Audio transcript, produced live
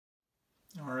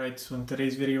Alright, so in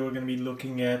today's video we're going to be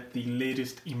looking at the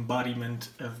latest embodiment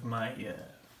of my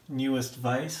newest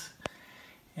vice,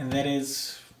 and that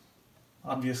is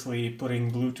obviously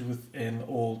putting Bluetooth in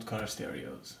old car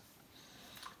stereos.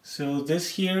 So this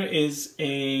here is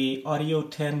a Audio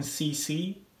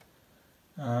 10cc.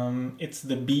 It's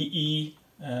the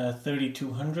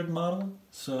BE3200 model,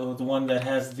 so the one that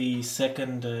has the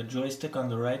second joystick on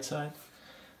the right side.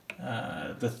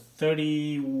 The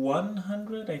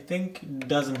 3100, I think,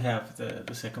 doesn't have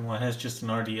the second one. It has just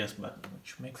an RDS button,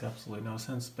 which makes absolutely no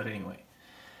sense, but anyway.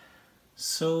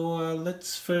 So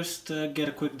let's first get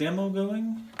a quick demo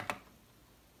going.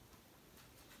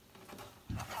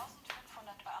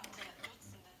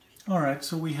 Alright,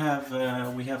 so we have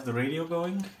the radio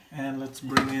going, and let's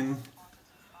bring in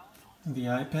the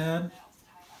iPad.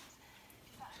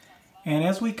 And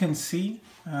as we can see,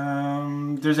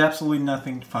 there's absolutely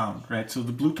nothing found, right? So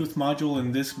the Bluetooth module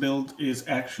in this build is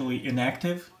actually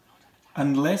inactive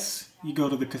unless you go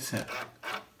to the cassette.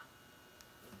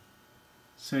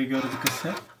 So you go to the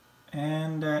cassette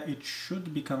and it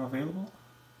should become available.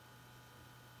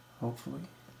 Hopefully.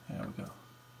 There we go.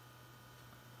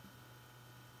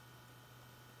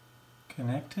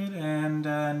 Connected, and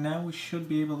now we should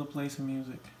be able to play some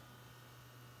music.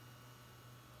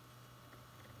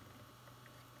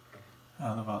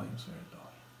 Oh, the volume's very low.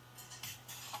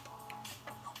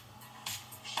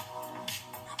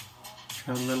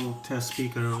 Got a little test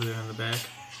speaker over there in the back.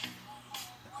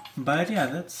 But yeah,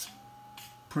 that's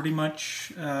pretty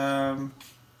much the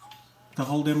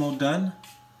whole demo done.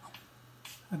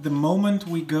 At the moment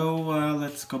we go,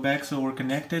 let's go back so we're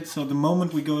connected. So the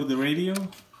moment we go to the radio,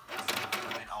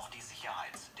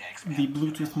 the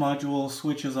Bluetooth module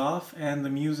switches off and the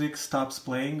music stops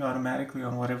playing automatically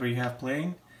on whatever you have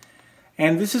playing.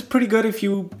 And this is pretty good if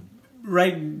you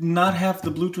not have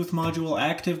the Bluetooth module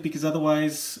active, because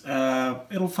otherwise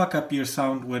it'll fuck up your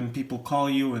sound when people call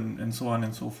you and so on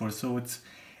and so forth. So it's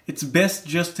best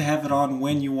just to have it on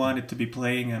when you want it to be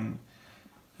playing. And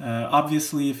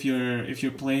obviously if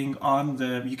you're playing on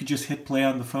you could just hit play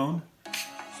on the phone,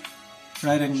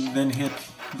 right, and then hit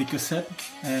the cassette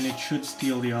and it should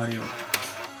steal the audio.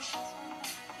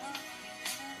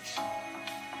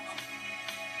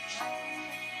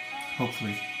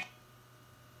 Hopefully.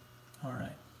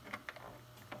 Alright.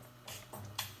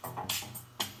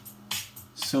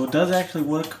 So it does actually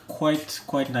work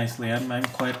quite nicely. I'm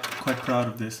quite proud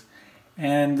of this.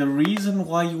 And the reason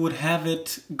why you would have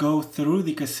it go through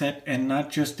the cassette and not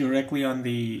just directly on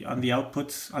the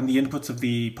inputs of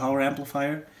the power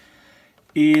amplifier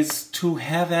is to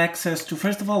have access to,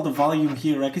 first of all, the volume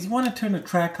here, right? Because you want to turn a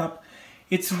track up.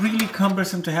 It's really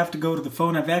cumbersome to have to go to the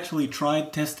phone. I've actually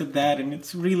tested that, and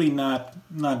it's really not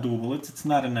doable. It's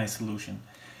not a nice solution.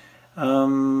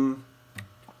 So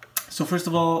first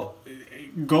of all,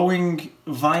 going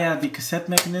via the cassette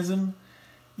mechanism,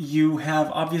 you have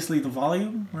obviously the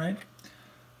volume, right?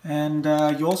 And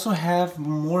you also have,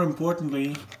 more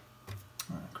importantly,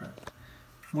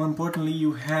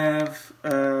 you have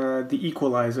the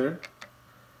equalizer.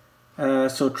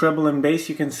 So treble and bass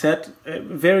you can set,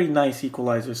 very nice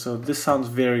equalizer. So this sounds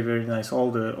very nice. All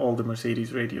the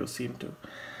Mercedes radios seem to.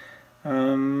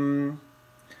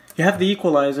 You have the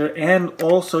equalizer, and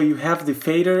also you have the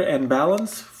fader and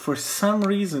balance. For some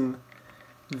reason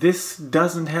this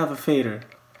doesn't have a fader,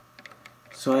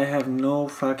 so I have no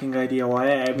fucking idea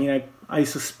why. I mean, I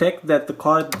suspect that the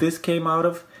car this came out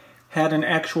of had an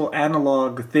actual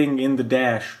analog thing in the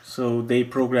dash, so they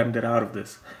programmed it out of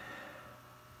this.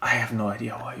 I have no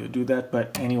idea why you do that,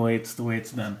 but anyway, it's the way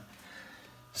it's done.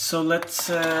 So let's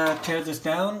tear this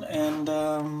down and...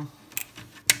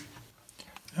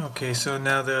 Okay, so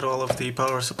now that all of the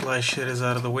power supply shit is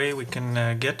out of the way, we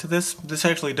can get to this. This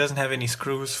actually doesn't have any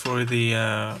screws for the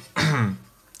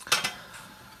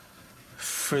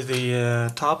for the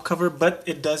top cover, but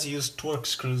it does use Torx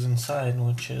screws inside,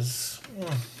 which is...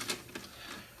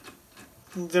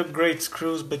 They're great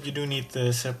screws, but you do need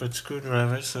the separate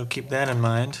screwdriver, so keep that in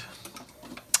mind.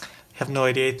 Have no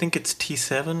idea. I think it's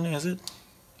T7, is it?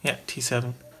 Yeah,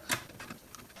 T7.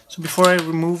 So before I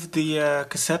remove the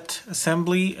cassette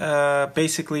assembly,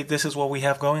 basically this is what we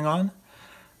have going on.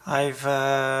 I've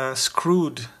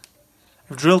drilled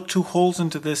 2 holes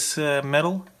into this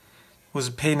metal. It was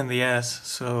a pain in the ass,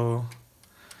 so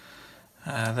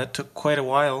that took quite a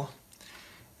while.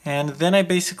 And then I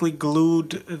basically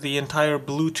glued the entire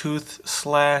Bluetooth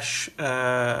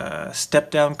 /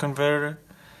 step-down converter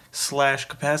 /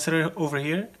 capacitor over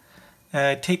here.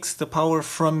 It takes the power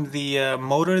from the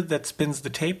motor that spins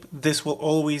the tape. This will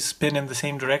always spin in the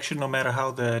same direction no matter how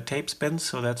the tape spins,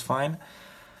 so that's fine.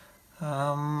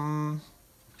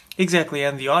 Exactly,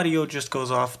 and the audio just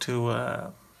goes off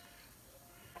to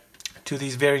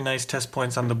these very nice test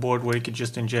points on the board where you could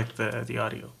just inject the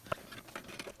audio.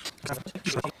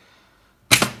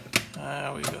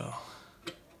 There we go.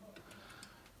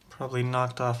 Probably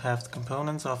knocked off half the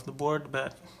components off the board,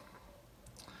 but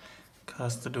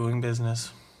cost of doing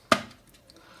business.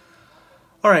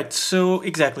 Alright, so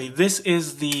exactly, this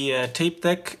is the tape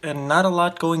deck, and not a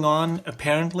lot going on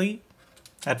apparently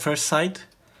at first sight.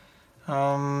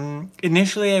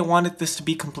 Initially I wanted this to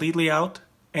be completely out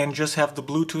and just have the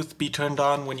Bluetooth be turned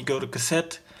on when you go to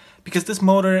cassette, because this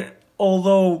motor,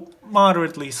 although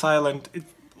moderately silent,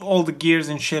 all the gears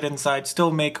and shit inside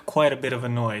still make quite a bit of a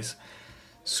noise.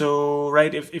 So,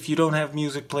 right, if you don't have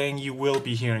music playing, you will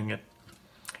be hearing it.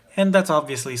 And that's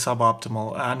obviously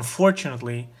suboptimal.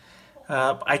 Unfortunately,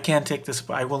 I can't take this,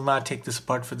 I will not take this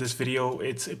apart for this video.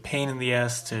 It's a pain in the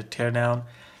ass to tear down.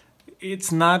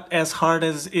 It's not as hard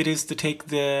as it is to take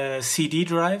the CD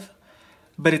drive,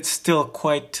 but it's still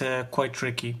quite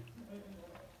tricky.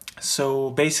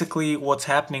 So basically what's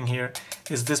happening here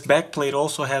is this backplate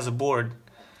also has a board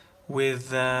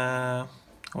with,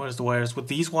 what is the wires? With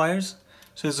these wires.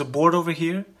 So there's a board over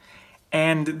here,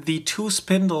 and the two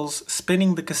spindles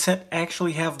spinning the cassette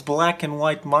actually have black and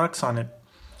white marks on it.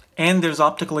 And there's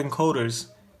optical encoders,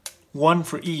 one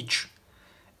for each.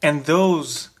 And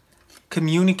those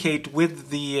communicate with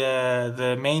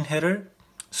the main header.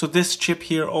 So this chip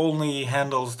here only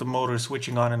handles the motor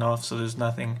switching on and off, so there's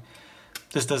nothing,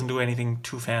 this doesn't do anything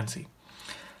too fancy.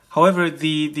 However,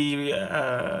 the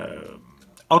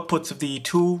outputs of the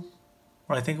two,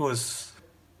 or I think it was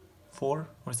 4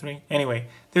 or 3, anyway,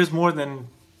 there's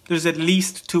at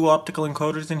least 2 optical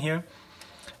encoders in here.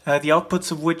 The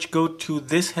outputs of which go to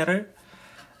this header.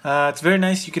 It's very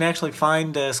nice. You can actually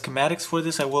find schematics for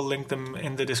this. I will link them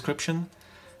in the description.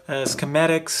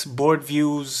 Schematics, board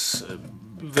views,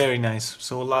 very nice.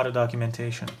 So a lot of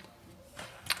documentation.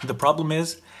 The problem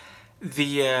is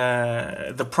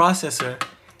the processor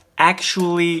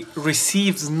actually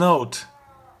receives note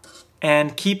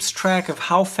and keeps track of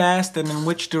how fast and in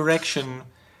which direction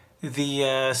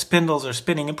the spindles are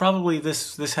spinning, and probably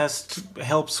this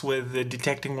helps with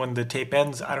detecting when the tape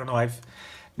ends. I don't know, I've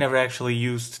never actually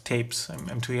used tapes.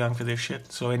 I'm too young for this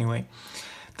shit. So anyway,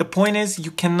 the point is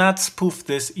you cannot spoof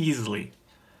this easily.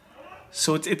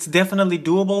 So it's definitely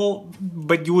doable,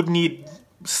 but you would need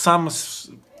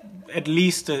at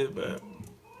least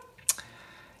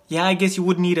yeah, I guess you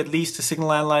would need at least a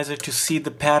signal analyzer to see the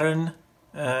pattern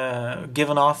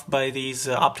given off by these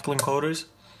optical encoders.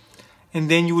 And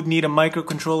then you would need a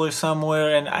microcontroller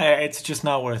somewhere, and it's just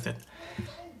not worth it.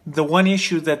 The one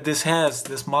issue that this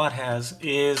mod has,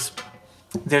 is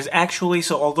there's actually,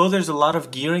 so although there's a lot of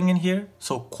gearing in here,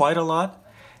 so quite a lot,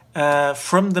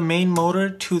 from the main motor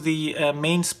to the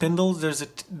main spindles,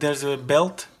 there's a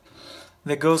belt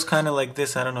that goes kind of like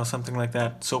this, I don't know, something like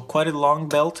that. So quite a long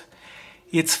belt.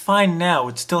 It's fine now,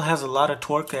 it still has a lot of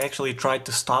torque. I actually tried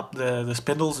to stop the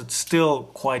spindles, it's still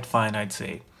quite fine, I'd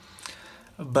say.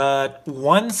 But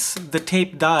once the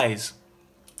tape dies,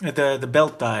 the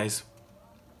belt dies,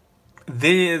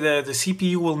 the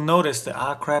CPU will notice that,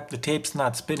 ah crap, the tape's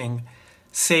not spinning,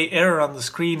 say error on the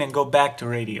screen and go back to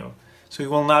radio. So you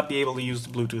will not be able to use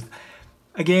the Bluetooth.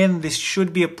 Again, this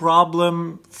should be a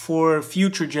problem for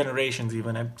future generations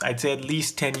even. I'd say at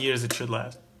least 10 years it should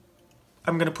last.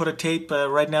 I'm going to put a tape,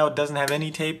 right now it doesn't have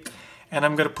any tape, and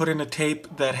I'm going to put in a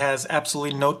tape that has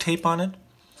absolutely no tape on it.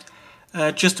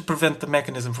 Just to prevent the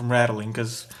mechanism from rattling,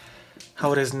 because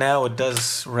how it is now, it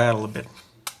does rattle a bit.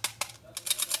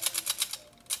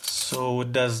 So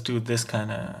it does do this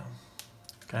kind of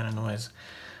noise.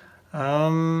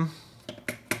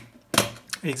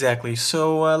 Exactly.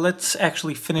 So let's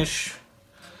actually finish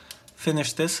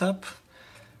this up.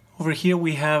 Over here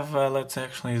we have, let's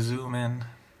actually zoom in.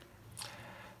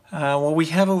 What we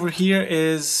have over here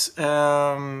is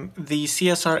the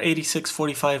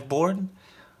CSR8645 board.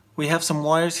 We have some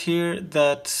wires here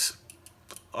that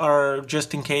are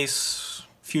just in case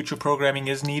future programming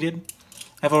is needed.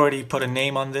 I've already put a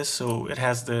name on this, so it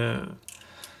has a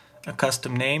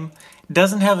custom name. It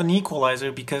doesn't have an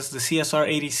equalizer because the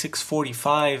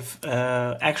CSR8645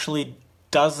 actually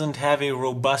doesn't have a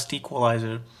robust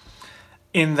equalizer.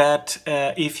 In that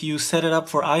if you set it up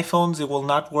for iPhones, it will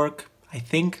not work. I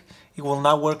think it will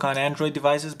not work on Android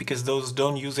devices because those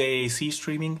don't use AAC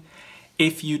streaming.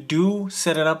 If you do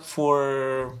set it up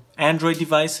for Android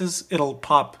devices, it'll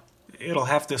pop. It'll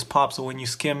have this pop, so when you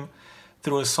skim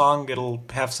through a song, it'll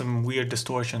have some weird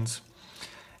distortions.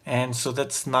 And so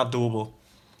that's not doable.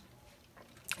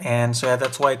 And so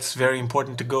that's why it's very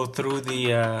important to go through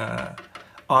the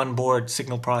onboard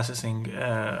signal processing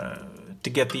to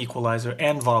get the equalizer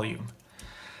and volume.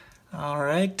 All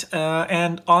right,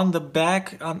 and on the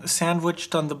back,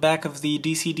 sandwiched on the back of the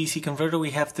DC-DC converter,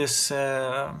 we have this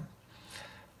a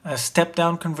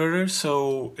step-down converter.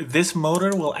 So this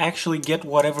motor will actually get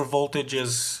whatever voltage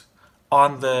is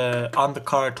on the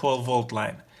car 12-volt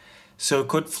line. So it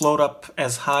could float up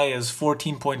as high as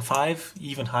 14.5,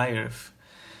 even higher if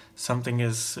something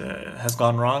is has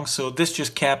gone wrong. So this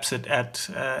just caps it at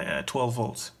 12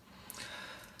 volts.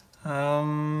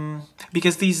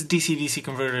 Because these DC-DC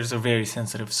converters are very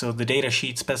sensitive, so the data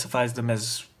sheet specifies them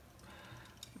as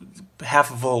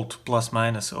half a volt plus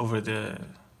minus over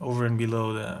and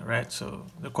below the, right? So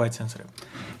they're quite sensitive.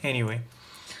 Anyway.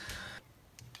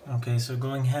 Okay, so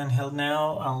going handheld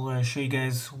now, I'll show you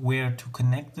guys where to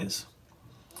connect this.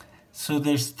 So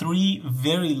there's 3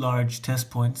 very large test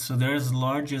points. So they're as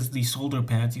large as the solder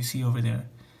pads you see over there.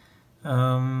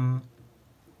 And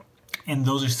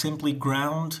those are simply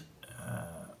ground,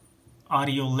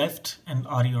 audio left and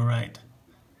audio right.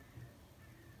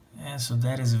 And so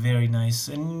that is very nice.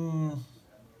 And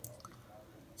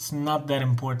it's not that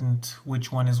important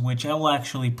which one is which. I will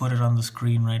actually put it on the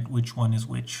screen, right, which one is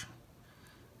which.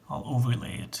 I'll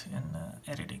overlay it in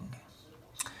editing.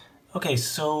 Okay,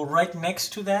 so right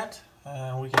next to that,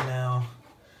 we can now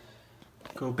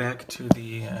go back to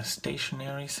the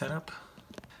stationary setup.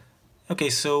 Okay,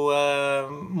 so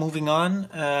moving on,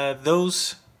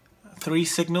 those 3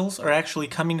 signals are actually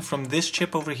coming from this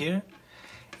chip over here,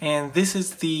 and this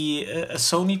is the a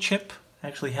Sony chip. I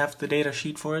actually have the data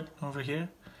sheet for it over here.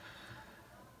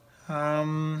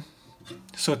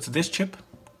 So it's this chip.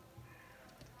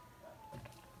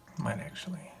 Might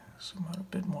actually zoom out a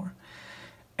bit more.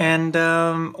 And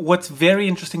what's very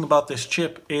interesting about this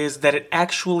chip is that it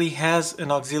actually has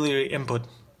an auxiliary input.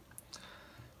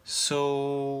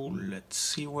 So let's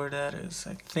see where that is.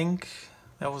 I think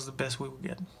that was the best we would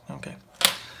get. Okay.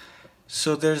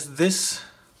 So there's this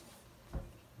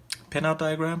pinout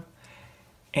diagram,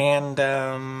 and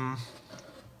let's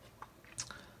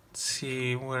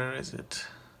see, where is it?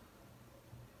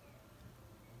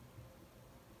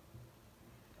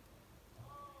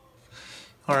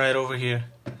 All right, over here.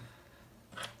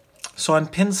 So on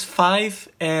pins 5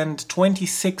 and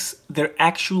 26, there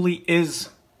actually is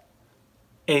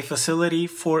a facility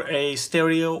for a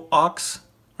stereo aux,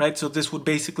 right? So this would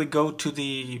basically go to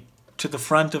the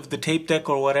front of the tape deck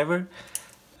or whatever.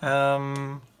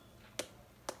 And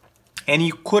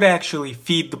you could actually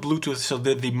feed the Bluetooth, so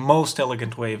the most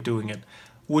elegant way of doing it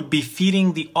would be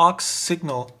feeding the aux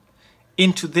signal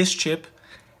into this chip.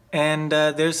 And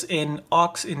there's an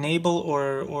aux enable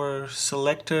or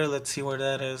selector. Let's see where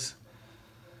that is.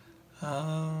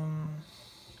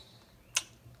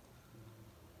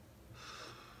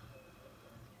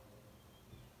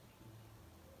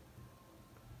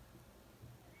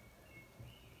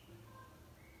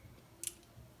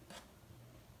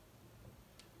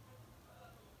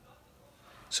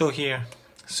 So here,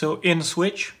 so in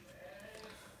switch,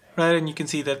 right, and you can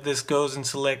see that this goes and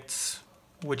selects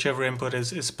whichever input is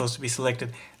supposed to be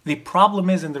selected. The problem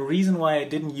is, and the reason why I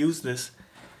didn't use this,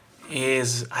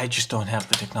 is I just don't have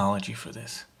the technology for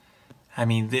this. I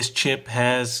mean, this chip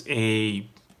has a,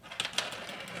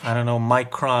 I don't know,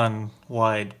 micron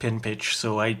wide pin pitch,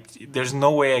 so there's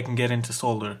no way I can get into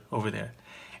solder over there.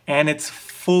 And it's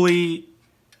fully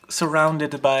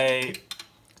surrounded by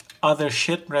other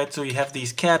shit, right? So you have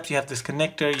these caps, you have this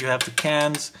connector, you have the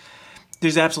cans.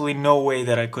 There's absolutely no way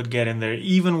that I could get in there.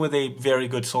 Even with a very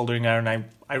good soldering iron,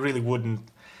 I really wouldn't.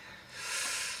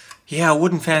 Yeah, I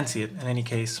wouldn't fancy it in any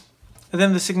case. And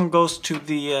then the signal goes to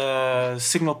the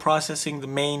signal processing, the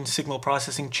main signal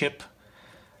processing chip.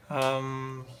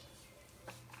 Again,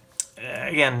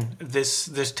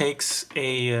 this takes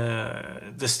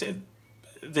a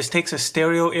this takes a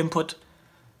stereo input,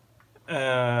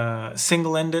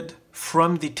 single-ended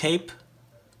from the tape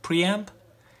preamp,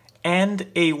 and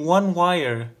a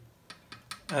one-wire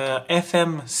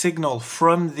FM signal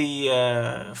from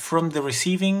the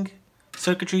receiving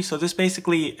circuitry. So this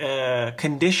basically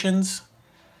conditions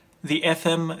the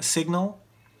FM signal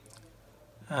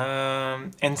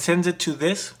and sends it to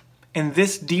this, and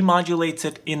this demodulates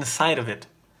it inside of it.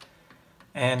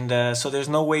 And so there's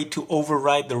no way to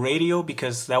override the radio,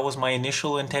 because that was my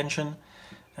initial intention.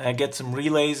 Get some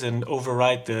relays and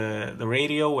override the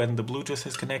radio when the Bluetooth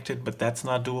is connected, but that's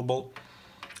not doable.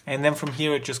 And then from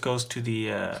here it just goes to the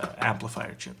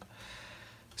amplifier chip.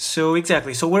 So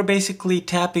exactly, so we're basically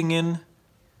tapping in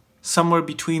somewhere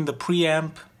between the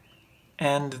preamp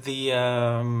and the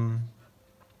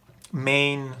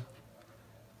main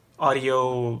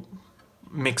audio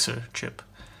mixer chip.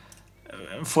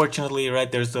 unfortunately,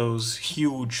 right, there's those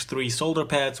huge 3 solder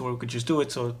pads where we could just do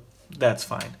it, so that's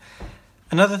fine.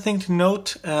 Another thing to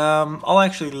note, I'll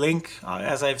actually link,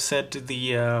 as I've said, to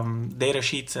the data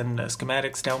sheets and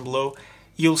schematics down below.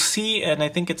 You'll see, and I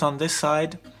think it's on this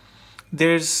side,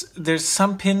 there's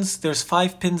some pins, there's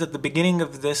 5 pins at the beginning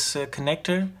of this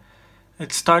connector.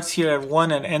 It starts here at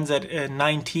 1 and ends at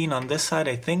 19 on this side,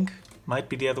 I think. Might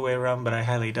be the other way around, but I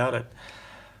highly doubt it.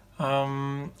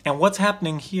 And what's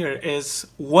happening here is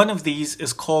one of these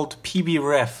is called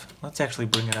PB-ref. Let's actually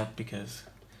bring it up because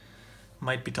I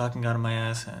might be talking out of my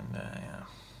ass and yeah,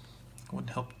 it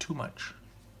wouldn't help too much.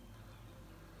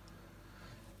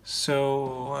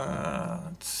 So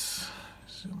let's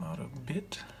zoom out a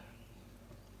bit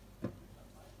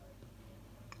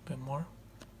more.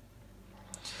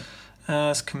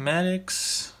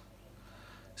 Schematics,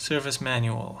 service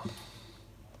manual.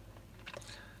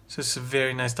 So this is a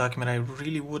very nice document. I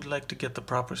really would like to get the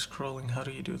proper scrolling. How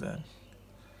do you do that?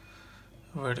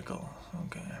 Vertical,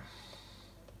 okay.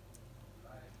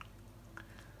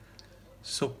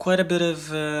 So quite a bit of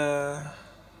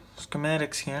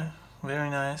schematics here, very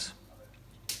nice.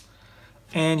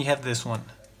 And you have this one.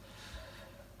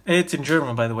 It's in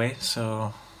German, by the way,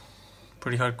 so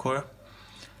pretty hardcore.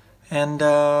 And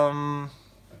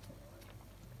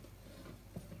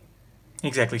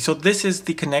exactly, so this is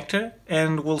the connector,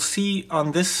 and we'll see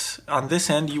on this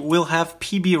end you will have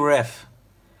PB-ref.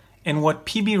 And what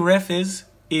PB-ref is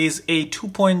a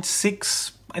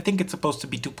 2.6, I think it's supposed to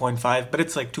be 2.5, but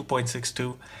it's like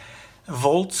 2.62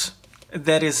 volts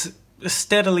that is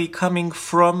steadily coming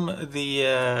from the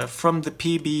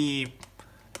PB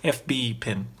FB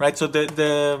pin, right? So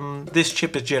this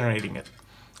chip is generating it.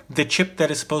 The chip that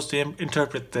is supposed to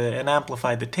interpret and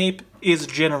amplify the tape is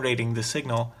generating the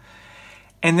signal.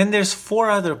 And then there's 4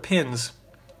 other pins,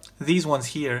 these ones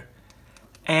here.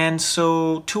 And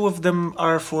so 2 of them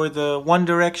are for the one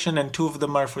direction and 2 of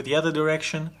them are for the other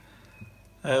direction.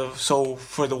 So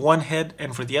for the one head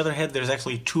and for the other head, there's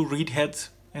actually 2 read heads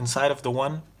inside of the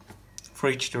one for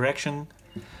each direction.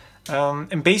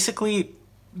 And basically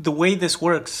the way this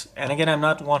works, and again, I'm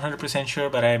not 100% sure,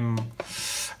 but I'm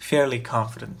fairly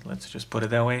confident, let's just put it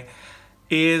that way,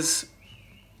 is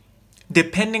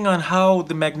depending on how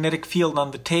the magnetic field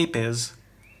on the tape is,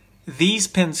 these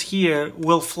pins here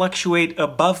will fluctuate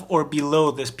above or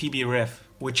below this PB-ref,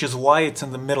 which is why it's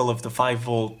in the middle of the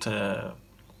 5-volt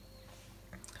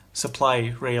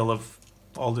supply rail of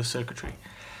all the circuitry.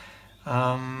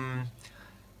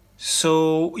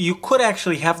 So you could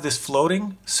actually have this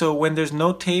floating, so when there's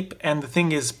no tape and the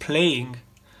thing is playing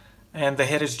and the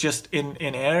head is just in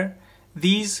air,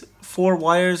 these 4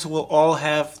 wires will all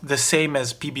have the same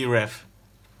as PB-ref.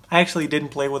 I actually didn't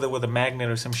play with it with a magnet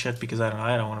or some shit because I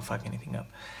don't want to fuck anything up.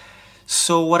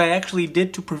 So what I actually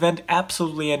did to prevent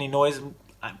absolutely any noise,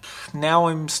 now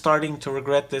I'm starting to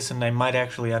regret this and I might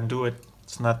actually undo it.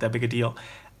 It's not that big a deal.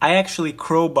 I actually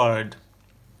crowbarred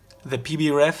the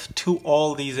PB-ref to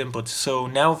all these inputs. So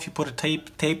now if you put a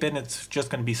tape in, it's just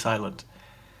going to be silent.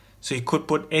 So you could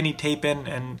put any tape in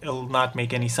and it'll not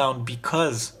make any sound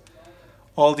because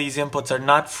all these inputs are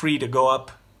not free to go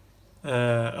up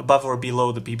above or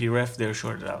below the PB-ref. They're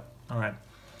shorted out. All right.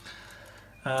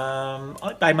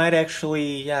 I might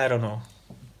actually, yeah, I don't know.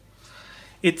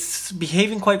 It's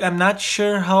behaving quite, I'm not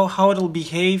sure how it'll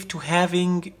behave to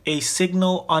having a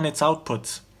signal on its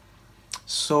outputs.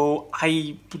 So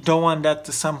I don't want that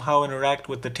to somehow interact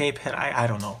with the tape head. I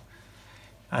don't know.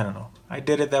 I don't know. I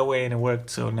did it that way and it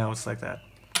worked, so now it's like that.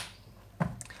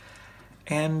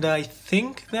 And I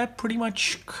think that pretty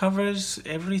much covers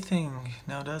everything.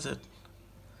 Now does it?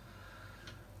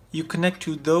 You connect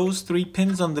to those 3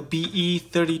 pins on the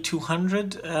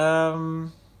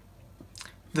BE3200.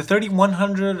 The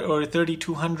 3100 or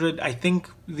 3200, I think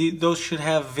those should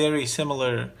have very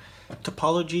similar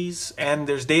topologies, and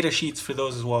there's data sheets for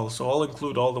those as well, so I'll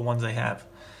include all the ones I have.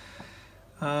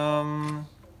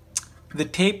 The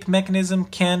tape mechanism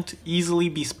can't easily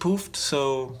be spoofed,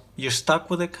 so you're stuck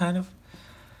with it kind of.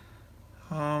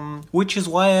 Which is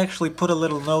why I actually put a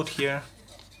little note here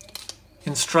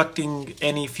instructing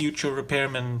any future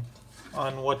repairman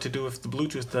on what to do if the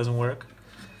Bluetooth doesn't work.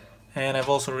 And I've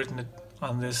also written it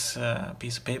on this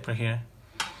piece of paper here.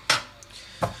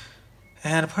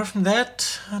 And apart from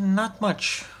that, not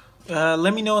much.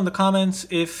 Let me know in the comments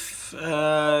if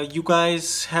you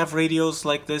guys have radios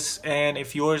like this, and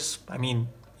if yours, I mean,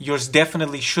 yours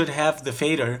definitely should have the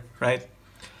fader, right?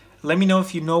 Let me know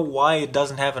if you know why it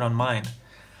doesn't have it on mine.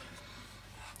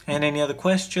 And any other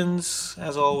questions,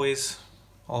 as always,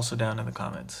 also down in the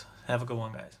comments. Have a good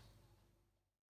one, guys.